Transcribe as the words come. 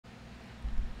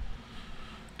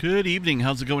Good evening.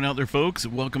 How's it going out there, folks?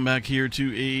 Welcome back here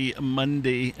to a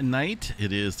Monday night.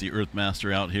 It is the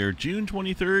Earthmaster out here. June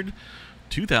 23rd,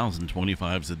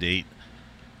 2025 is the date.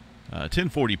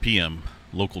 10:40 p.m.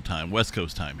 local time, West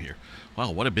Coast time here. Wow,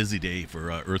 what a busy day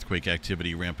for earthquake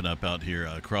activity ramping up out here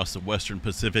across the Western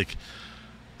Pacific.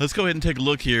 Let's go ahead and take a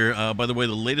look here. By the way,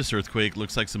 the latest earthquake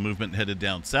looks like some movement headed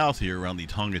down south here around the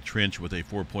Tonga Trench with a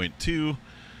 4.2.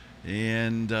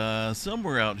 And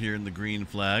somewhere out here in the green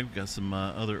flag, we've got some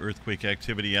other earthquake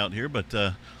activity out here, but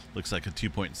looks like a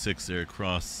 2.6 there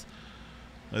across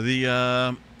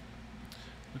the,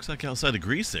 looks like outside of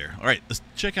Greece there. All right, let's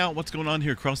check out what's going on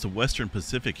here across the Western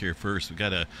Pacific here first. We've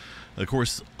got, of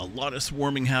course, a lot of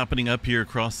swarming happening up here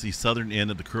across the southern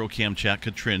end of the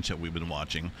Kuril-Kamchatka Trench that we've been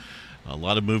watching. A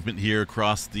lot of movement here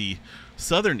across the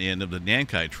southern end of the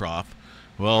Nankai Trough.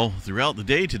 Well, throughout the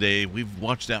day today, we've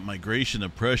watched that migration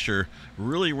of pressure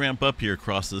really ramp up here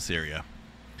across this area.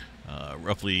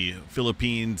 Roughly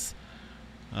Philippines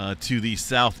to the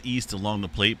southeast along the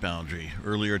plate boundary.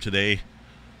 Earlier today,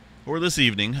 or this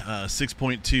evening,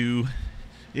 6.2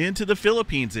 into the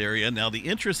Philippines area. Now, the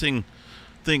interesting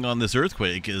thing on this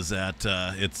earthquake is that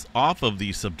it's off of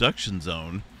the subduction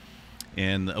zone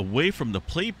and away from the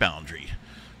plate boundary.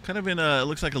 Kind of in a, it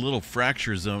looks like a little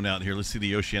fracture zone out here. Let's see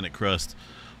the oceanic crust.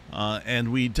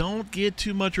 And we don't get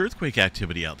too much earthquake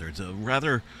activity out there. It's a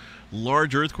rather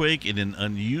large earthquake in an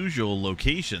unusual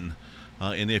location.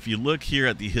 And if you look here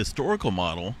at the historical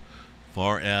model,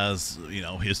 far as, you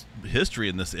know, history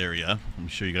in this area, let me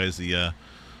show you guys the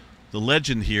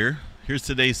legend here. Here's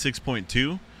today's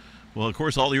 6.2. Well, of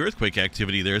course, all the earthquake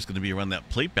activity there is going to be around that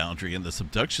plate boundary in the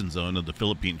subduction zone of the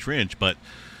Philippine Trench. But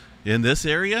in this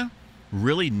area,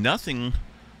 really nothing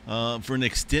for an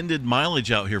extended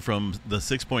mileage out here from the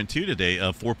 6.2 today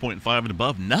of 4.5 and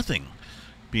above. Nothing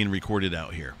being recorded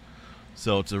out here.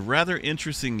 So it's a rather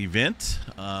interesting event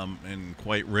and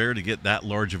quite rare to get that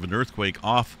large of an earthquake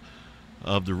off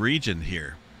of the region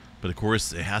here. But of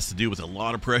course, it has to do with a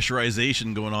lot of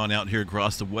pressurization going on out here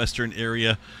across the western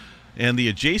area and the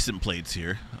adjacent plates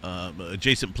here.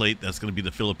 Adjacent plate, that's going to be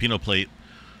the Filipino plate.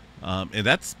 And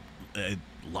that's a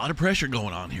lot of pressure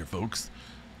going on here, folks.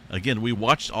 Again, we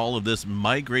watched all of this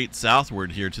migrate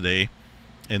southward here today,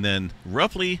 and then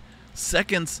roughly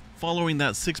seconds following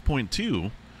that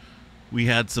 6.2, we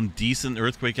had some decent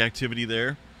earthquake activity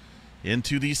there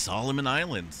into the Solomon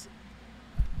Islands.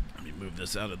 Let me move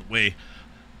this out of the way.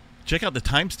 Check out the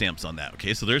timestamps on that,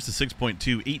 okay? So there's the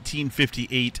 6.2,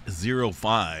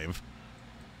 1858.05,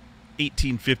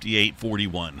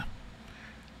 1858.41.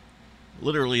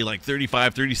 Literally like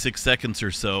 35, 36 seconds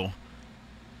or so,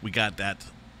 we got that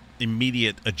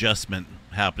immediate adjustment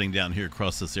happening down here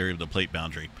across this area of the plate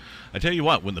boundary. I tell you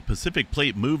what, when the Pacific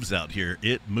plate moves out here,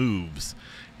 it moves.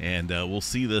 And we'll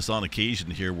see this on occasion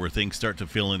here where things start to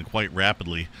fill in quite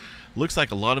rapidly. Looks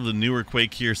like a lot of the newer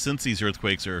quake here since these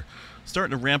earthquakes are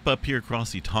starting to ramp up here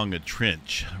across the Tonga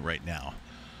Trench right now.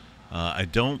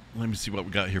 Let me see what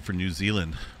we got here for New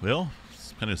Zealand. Well,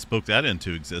 kind of spoke that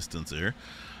into existence there.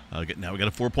 Now we got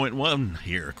a 4.1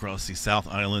 here across the South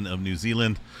Island of New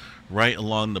Zealand, right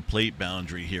along the plate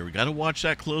boundary here. We got to watch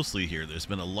that closely here. There's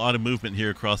been a lot of movement here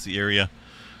across the area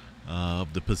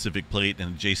of the Pacific plate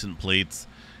and adjacent plates,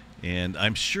 and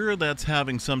I'm sure that's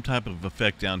having some type of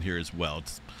effect down here as well.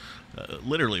 It's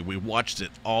literally, we watched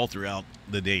it all throughout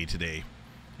the day today,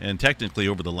 and technically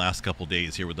over the last couple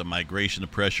days here with the migration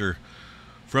of pressure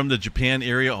from the Japan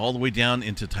area all the way down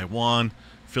into Taiwan,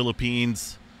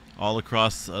 Philippines, all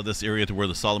across this area to where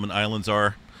the Solomon Islands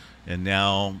are, and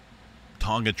now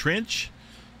Tonga Trench,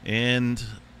 and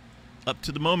up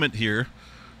to the moment here,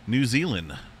 New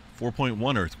Zealand,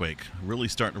 4.1 earthquake, really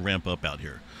starting to ramp up out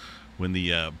here. When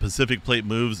the Pacific plate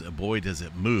moves, boy does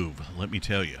it move, let me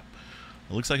tell you.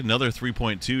 It looks like another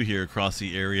 3.2 here across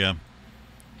the area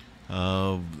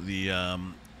of the,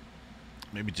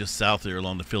 maybe just south there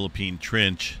along the Philippine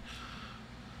Trench.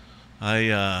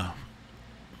 Let's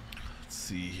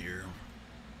see here.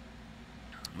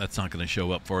 That's not going to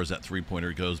show up far as that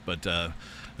three-pointer goes, but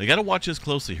they got to watch this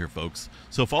closely here, folks.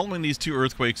 So following these two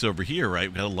earthquakes over here, right,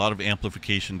 we've got a lot of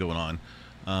amplification going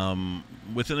on.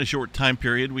 Within a short time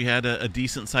period, we had a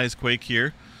decent-sized quake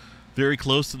here, very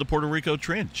close to the Puerto Rico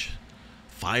Trench.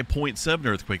 5.7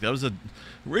 earthquake. That was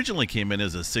originally came in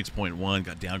as a 6.1,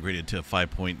 got downgraded to a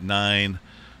 5.9,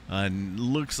 and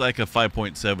looks like a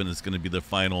 5.7 is going to be the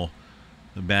final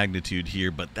magnitude here,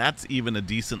 but that's even a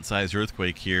decent-sized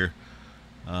earthquake here.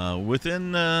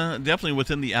 Definitely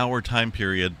within the hour time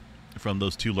period from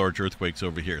those two large earthquakes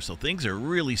over here. So things are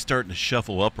really starting to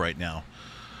shuffle up right now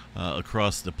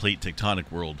across the plate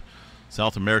tectonic world.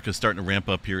 South America is starting to ramp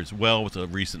up here as well with a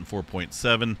recent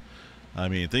 4.7. I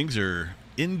mean, things are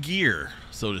in gear,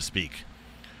 so to speak.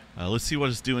 Let's see what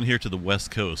it's doing here to the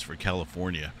west coast for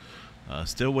California.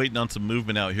 Still waiting on some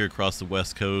movement out here across the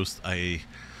west coast.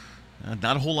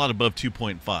 Not a whole lot above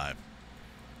 2.5.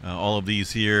 All of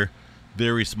these here,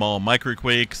 very small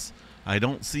microquakes. I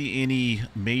don't see any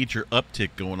major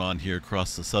uptick going on here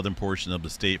across the southern portion of the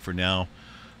state for now.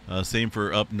 Same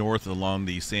for up north along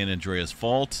the San Andreas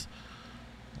Fault.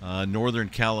 Northern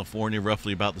California,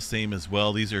 roughly about the same as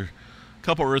well. These are a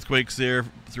couple earthquakes there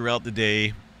throughout the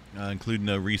day, including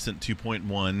a recent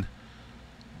 2.1.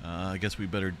 I guess we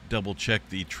better double check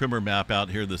the tremor map out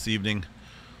here this evening.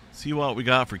 See what we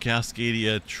got for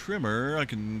Cascadia tremor. I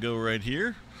can go right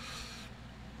here.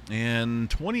 And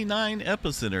 29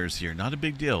 epicenters here. Not a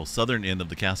big deal. Southern end of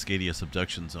the Cascadia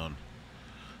subduction zone.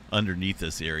 Underneath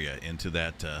this area into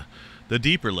that the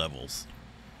deeper levels.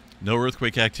 No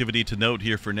earthquake activity to note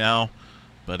here for now.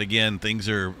 But again, things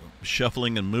are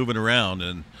shuffling and moving around.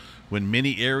 And when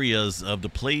many areas of the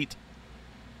plate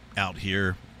out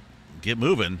here get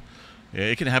moving,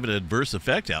 it can have an adverse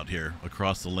effect out here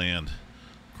across the land,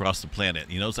 across the planet.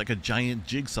 You know, it's like a giant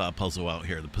jigsaw puzzle out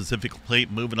here. The Pacific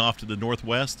plate moving off to the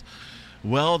northwest.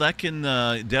 Well, that can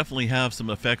definitely have some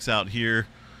effects out here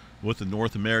with the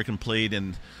North American plate,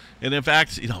 and in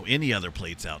fact, you know, any other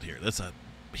plates out here. That's a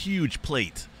huge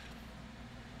plate.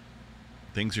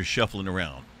 Things are shuffling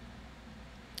around.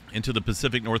 Into the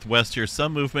Pacific Northwest here,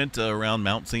 some movement around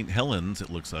Mount St. Helens, it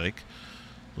looks like.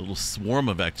 A little swarm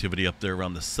of activity up there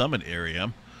around the summit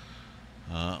area.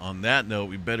 On that note,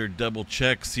 we better double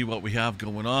check, see what we have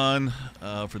going on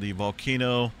for the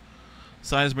Volcano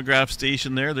seismograph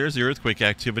station there. There's the earthquake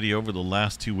activity over the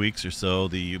last 2 weeks or so.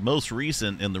 The most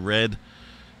recent in the red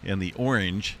and the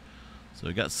orange. So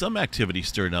we got some activity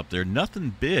stirring up there.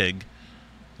 Nothing big.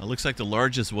 Looks like the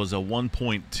largest was a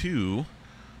 1.2.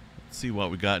 Let's see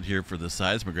what we got here for the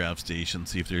seismograph station.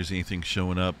 See if there's anything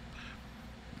showing up.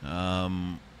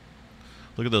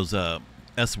 Look at those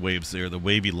S waves there, the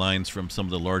wavy lines from some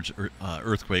of the large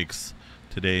earthquakes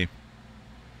today.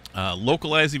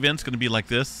 Localized events going to be like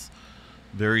this.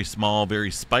 Very small, very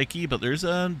spiky, but there's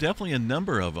definitely a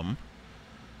number of them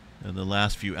in the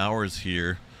last few hours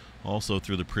here. Also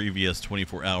through the previous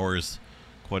 24 hours,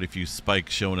 quite a few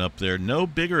spikes showing up there. No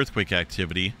big earthquake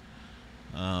activity,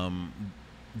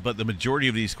 but the majority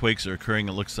of these quakes are occurring,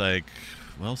 it looks like,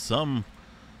 well, some,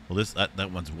 well,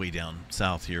 that one's way down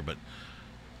south here, but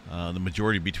the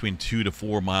majority between 2 to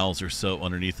 4 miles or so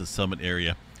underneath the summit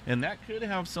area. And that could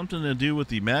have something to do with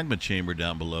the magma chamber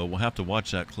down below. We'll have to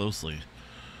watch that closely.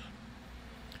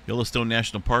 Yellowstone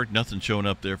National Park, nothing showing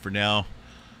up there for now.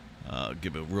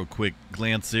 Give a real quick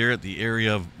glance there at the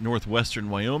area of northwestern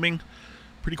Wyoming.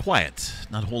 Pretty quiet.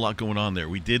 Not a whole lot going on there.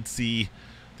 We did see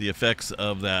the effects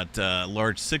of that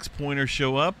large 6-pointer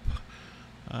show up.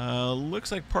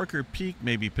 Looks like Parker Peak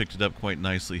maybe picked it up quite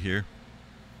nicely here.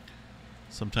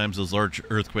 Sometimes those large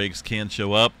earthquakes can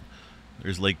show up.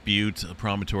 There's Lake Butte, a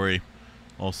promontory.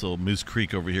 Also Moose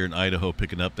Creek over here in Idaho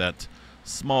picking up that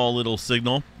small little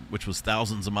signal, which was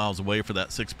thousands of miles away for that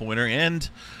 6-pointer, and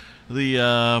the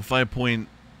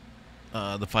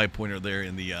 5-pointer there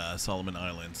in the Solomon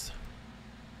Islands.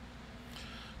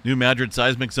 New Madrid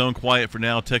seismic zone quiet for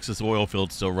now. Texas oil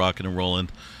field still rocking and rolling.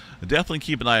 Definitely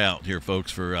keep an eye out here,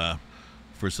 folks, for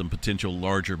some potential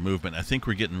larger movement. I think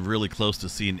we're getting really close to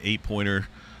seeing 8-pointer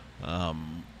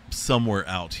somewhere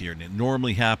out here, and it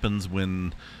normally happens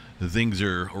when things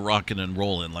are rocking and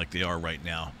rolling like they are right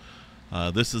now.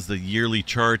 This is the yearly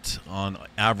chart. On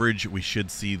average, we should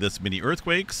see this many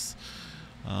earthquakes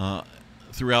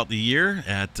throughout the year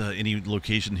at any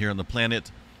location here on the planet.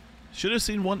 Should have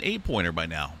seen one 8-pointer by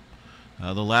now.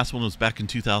 The last one was back in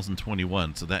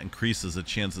 2021, so that increases the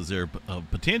chances there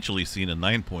of potentially seeing a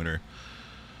 9-pointer.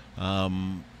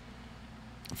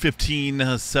 15,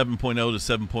 7.0 to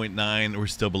 7.9, we're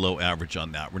still below average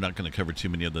on that. We're not going to cover too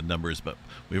many of the numbers, but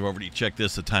we've already checked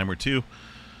this a time or two.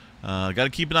 Got to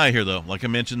keep an eye here, though. Like I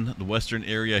mentioned, the western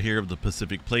area here of the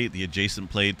Pacific plate, the adjacent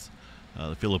plates,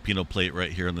 the Filipino plate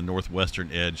right here on the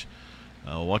northwestern edge.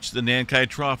 Watch the Nankai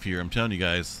Trough here. I'm telling you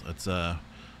guys, it's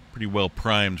pretty well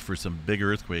primed for some big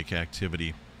earthquake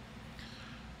activity.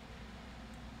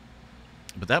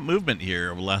 But that movement here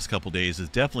over the last couple days has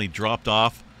definitely dropped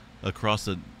off across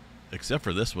the, except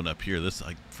for this one up here. This,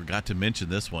 I forgot to mention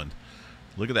this one.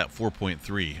 Look at that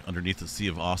 4.3 underneath the Sea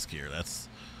of Osk here. That's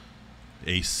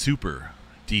a super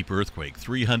deep earthquake,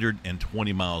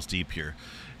 320 miles deep here.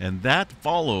 And that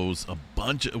follows a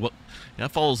bunch of, well,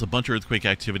 that follows a bunch of earthquake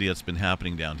activity that's been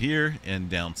happening down here and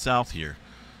down south here.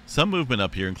 Some movement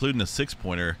up here, including a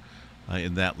 6-pointer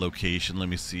in that location. Let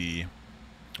me see.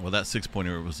 Well, that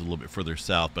 6-pointer was a little bit further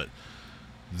south, but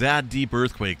that deep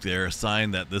earthquake there, a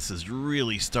sign that this is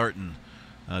really starting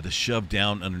to shove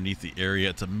down underneath the area.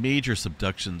 It's a major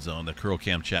subduction zone, the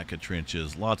Kuril-Kamchatka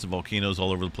Trenches. Lots of volcanoes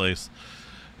all over the place.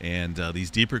 And these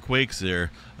deeper quakes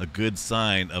there, a good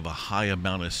sign of a high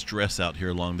amount of stress out here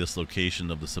along this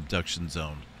location of the subduction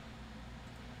zone.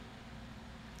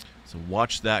 So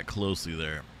watch that closely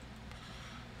there.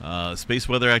 Space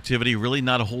weather activity, really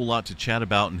not a whole lot to chat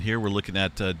about. And here we're looking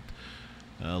at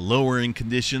lowering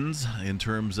conditions in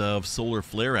terms of solar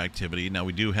flare activity. Now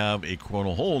we do have a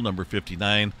coronal hole, number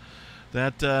 59,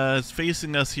 that is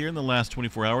facing us here in the last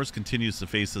 24 hours, continues to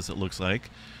face us, it looks like.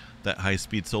 That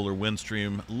high-speed solar wind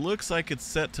stream looks like it's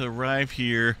set to arrive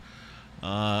here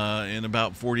in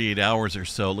about 48 hours or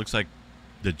so. It looks like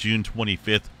the June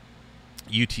 25th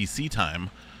UTC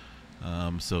time.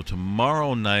 So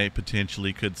tomorrow night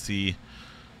potentially could see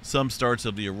some starts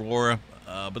of the aurora.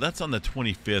 But that's on the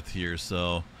 25th here,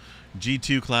 so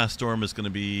G2 class storm is going to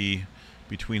be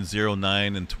between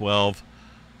 09 and 12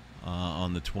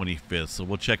 on the 25th. So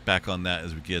we'll check back on that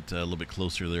as we get a little bit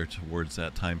closer there towards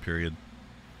that time period.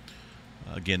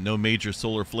 Again, no major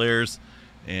solar flares,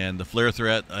 and the flare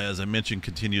threat, as I mentioned,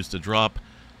 continues to drop.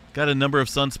 Got a number of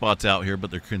sunspots out here,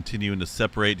 but they're continuing to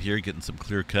separate here, getting some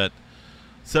clear-cut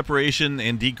separation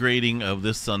and degrading of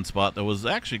this sunspot that was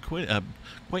actually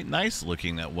quite nice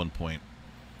looking at one point.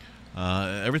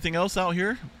 Everything else out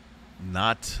here,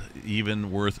 not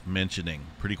even worth mentioning.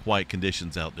 Pretty quiet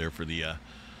conditions out there for the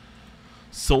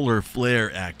solar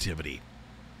flare activity.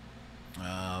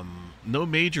 No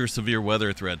major severe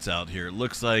weather threats out here. It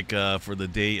looks like for the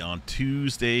day on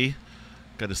Tuesday,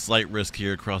 got a slight risk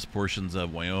here across portions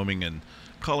of Wyoming and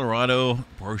Colorado,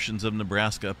 portions of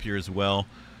Nebraska up here as well.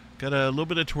 Got a little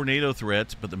bit of tornado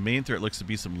threat, but the main threat looks to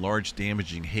be some large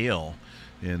damaging hail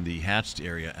in the hatched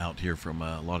area out here from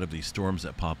a lot of these storms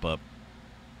that pop up.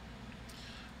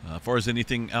 As far as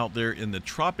anything out there in the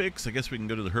tropics, I guess we can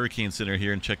go to the Hurricane Center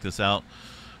here and check this out.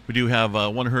 We do have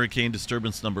one hurricane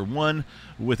disturbance number 1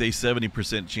 with a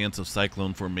 70% chance of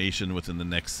cyclone formation within the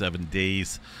next 7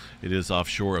 days. It is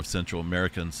offshore of Central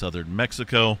America and southern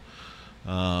Mexico.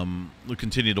 We'll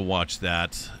continue to watch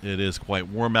that. It is quite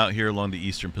warm out here along the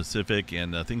eastern Pacific,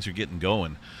 and things are getting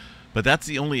going. But that's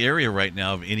the only area right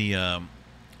now of any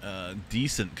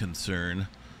decent concern.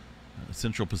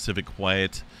 Central Pacific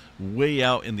quiet. Way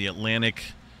out in the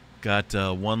Atlantic, got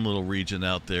one little region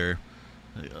out there.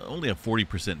 Only a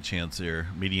 40% chance there,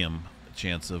 medium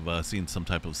chance of seeing some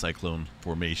type of cyclone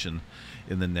formation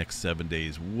in the next 7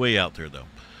 days. Way out there, though.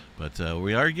 But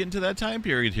we are getting to that time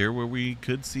period here where we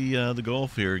could see the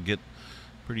Gulf here get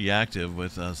pretty active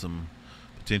with some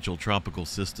potential tropical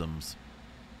systems.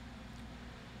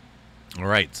 All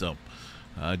right, so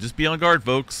just be on guard,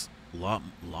 folks. A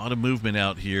lot of movement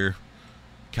out here.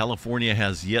 California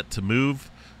has yet to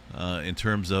move in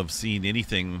terms of seeing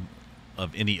anything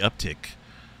of any uptick,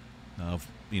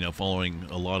 following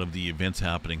a lot of the events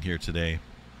happening here today.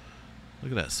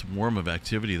 Look at that swarm of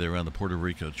activity there around the Puerto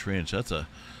Rico Trench.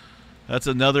 That's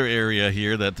another area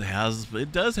here that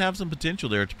does have some potential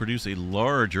there to produce a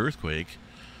large earthquake.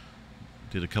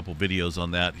 Did a couple videos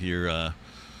on that here a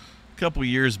couple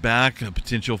years back. A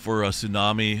potential for a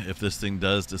tsunami if this thing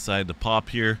does decide to pop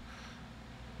here.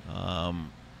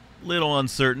 Little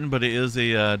uncertain, but it is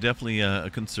definitely a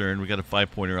concern. We got a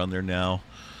 5-pointer on there now,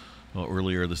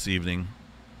 earlier this evening,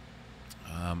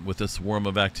 with a swarm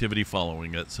of activity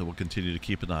following it. So we'll continue to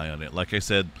keep an eye on it. Like I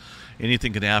said,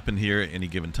 anything can happen here at any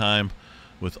given time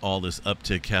with all this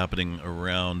uptick happening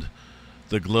around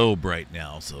the globe right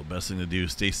now. So best thing to do,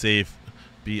 stay safe,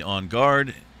 be on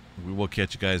guard. We will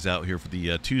catch you guys out here for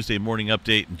the Tuesday morning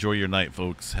update. Enjoy your night,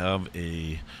 folks. Have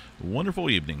a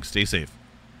wonderful evening. Stay safe.